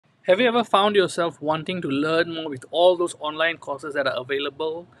Have you ever found yourself wanting to learn more with all those online courses that are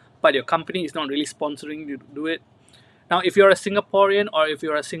available, but your company is not really sponsoring you to do it? Now, if you're a Singaporean or if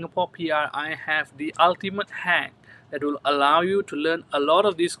you're a Singapore PR, I have the ultimate hack that will allow you to learn a lot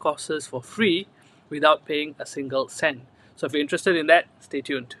of these courses for free without paying a single cent. So if you're interested in that, stay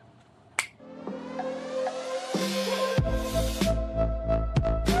tuned.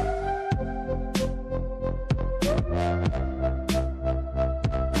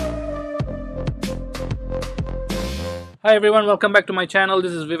 Hi everyone, welcome back to my channel.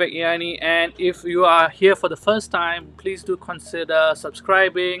 This is Vivek Iyyani, and if you are here for the first time, please do consider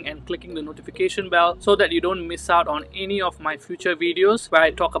subscribing and clicking the notification bell so that you don't miss out on any of my future videos where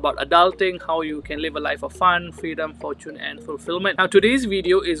I talk about adulting, how you can live a life of fun, freedom, fortune and fulfillment. Now today's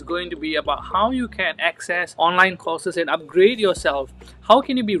video is going to be about how you can access online courses and upgrade yourself. How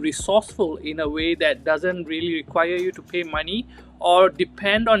can you be resourceful in a way that doesn't really require you to pay money or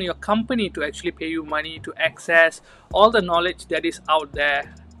depend on your company to actually pay you money to access all the knowledge that is out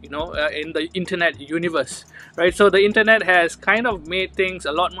there, in the internet universe, right? So the internet has kind of made things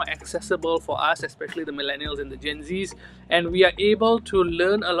a lot more accessible for us, especially the millennials and the Gen Zs, and we are able to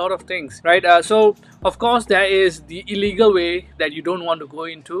learn a lot of things, right? So of course there is the illegal way that you don't want to go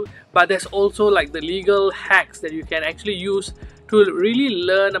into, but there's also like the legal hacks that you can actually use to really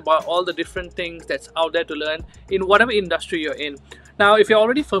learn about all the different things that's out there to learn in whatever industry you're in. Now, if you're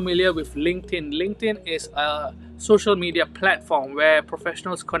already familiar with LinkedIn, LinkedIn is a social media platform where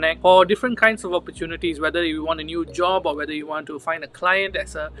professionals connect for different kinds of opportunities, whether you want a new job or whether you want to find a client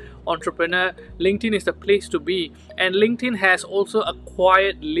as an entrepreneur. LinkedIn is the place to be. And LinkedIn has also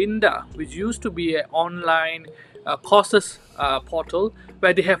acquired Lynda, which used to be an online courses portal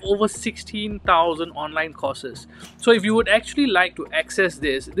where they have over 16,000 online courses. So if you would actually like to access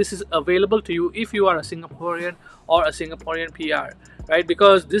this is available to you if you are a Singaporean or a Singaporean PR, right?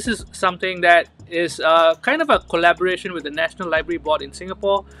 Because this is something that is kind of a collaboration with the National Library Board in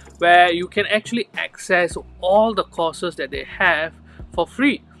Singapore, where you can actually access all the courses that they have for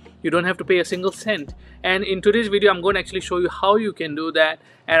free. You don't have to pay a single cent. And in today's video, I'm going to actually show you how you can do that,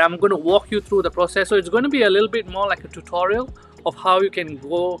 and I'm going to walk you through the process. So it's going to be a little bit more like a tutorial of how you can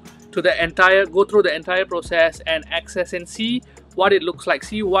go through the entire process and access and see what it looks like,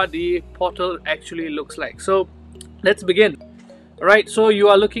 see what the portal actually looks like. So let's begin. All right, so you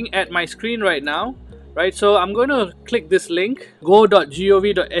are looking at my screen right now, right? So I'm going to click this link,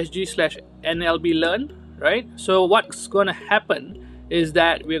 go.gov.sg/nlblearn, right? So what's going to happen is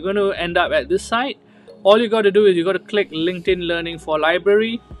that we're going to end up at this site. All you got to do is you got to click LinkedIn Learning for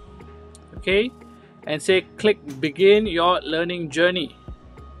Library, okay, and say click begin your learning journey,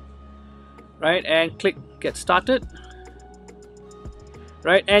 right, and click get started,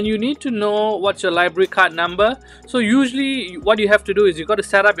 right? And you need to know what's your library card number. So usually what you have to do is you got to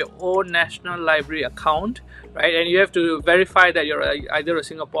set up your own National Library account, right? And you have to verify that you're either a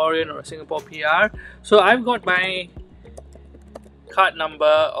Singaporean or a Singapore PR. So I've got my card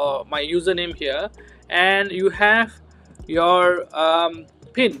number or my username here, and you have your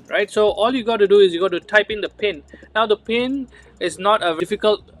PIN, right? So all you got to do is you got to type in the PIN. Now the PIN is not a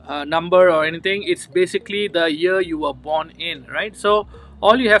difficult number or anything. It's basically the year you were born in, right? So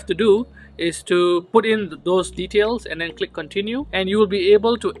all you have to do is to put in those details and then click continue, and you will be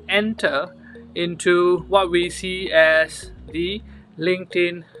able to enter into what we see as the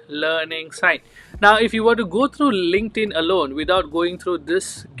LinkedIn learning site. Now if you were to go through LinkedIn alone without going through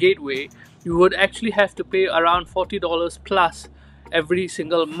this gateway, you would actually have to pay around $40 plus every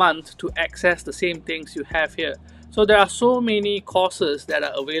single month to access the same things you have here. So there are so many courses that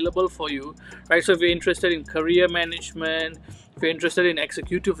are available for you, right? So if you're interested in career management, if you're interested in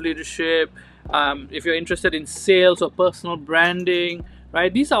executive leadership, if you're interested in sales or personal branding,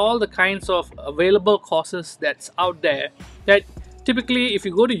 right? These are all the kinds of available courses that's out there that typically if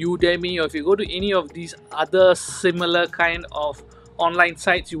you go to Udemy or if you go to any of these other similar kind of online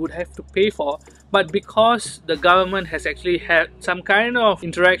sites, you would have to pay for. But because the government has actually had some kind of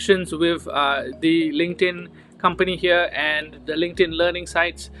interactions with the LinkedIn company here and the LinkedIn learning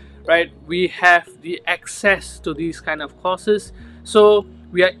sites, right, we have the access to these kind of courses. So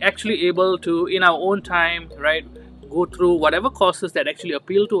we are actually able to, in our own time, right, go through whatever courses that actually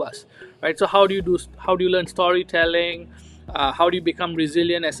appeal to us, right? So how do you learn storytelling? How do you become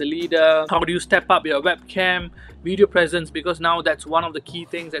resilient as a leader? How do you step up your webcam video presence, because now that's one of the key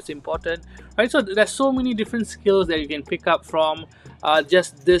things that's important, right? So there's so many different skills that you can pick up from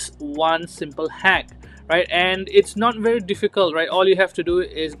just this one simple hack, right? And it's not very difficult, right? All you have to do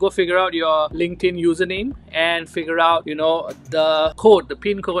is go figure out your LinkedIn username and figure out, you know, the code, the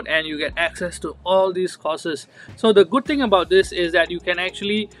pin code, and you get access to all these courses. So the good thing about this is that you can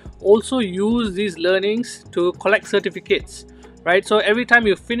actually also use these learnings to collect certificates, right? So every time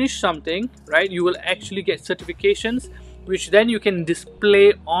you finish something, right, you will actually get certifications, which then you can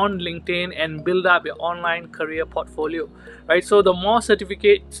display on LinkedIn and build up your online career portfolio, right? So the more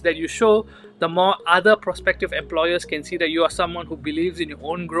certificates that you show, the more other prospective employers can see that you are someone who believes in your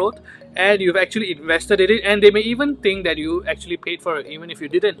own growth and you've actually invested in it, and they may even think that you actually paid for it even if you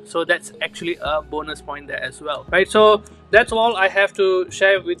didn't. So that's actually a bonus point there as well, right? So that's all I have to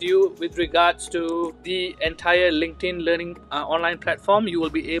share with you with regards to the entire LinkedIn learning online platform. You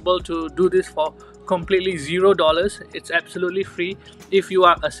will be able to do this for completely $0. It's absolutely free if you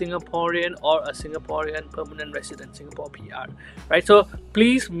are a Singaporean or a Singaporean permanent resident, Singapore PR, right? So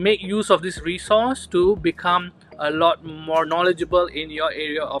please make use of this resource to become a lot more knowledgeable in your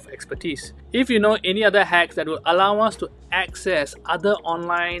area of expertise. If you know any other hacks that will allow us to access other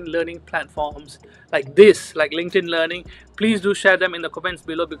online learning platforms like this, like LinkedIn Learning, please do share them in the comments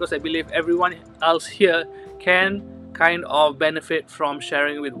below, because I believe everyone else here can kind of benefit from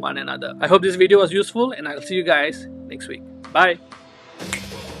sharing with one another. I hope this video was useful, and I'll see you guys next week. Bye.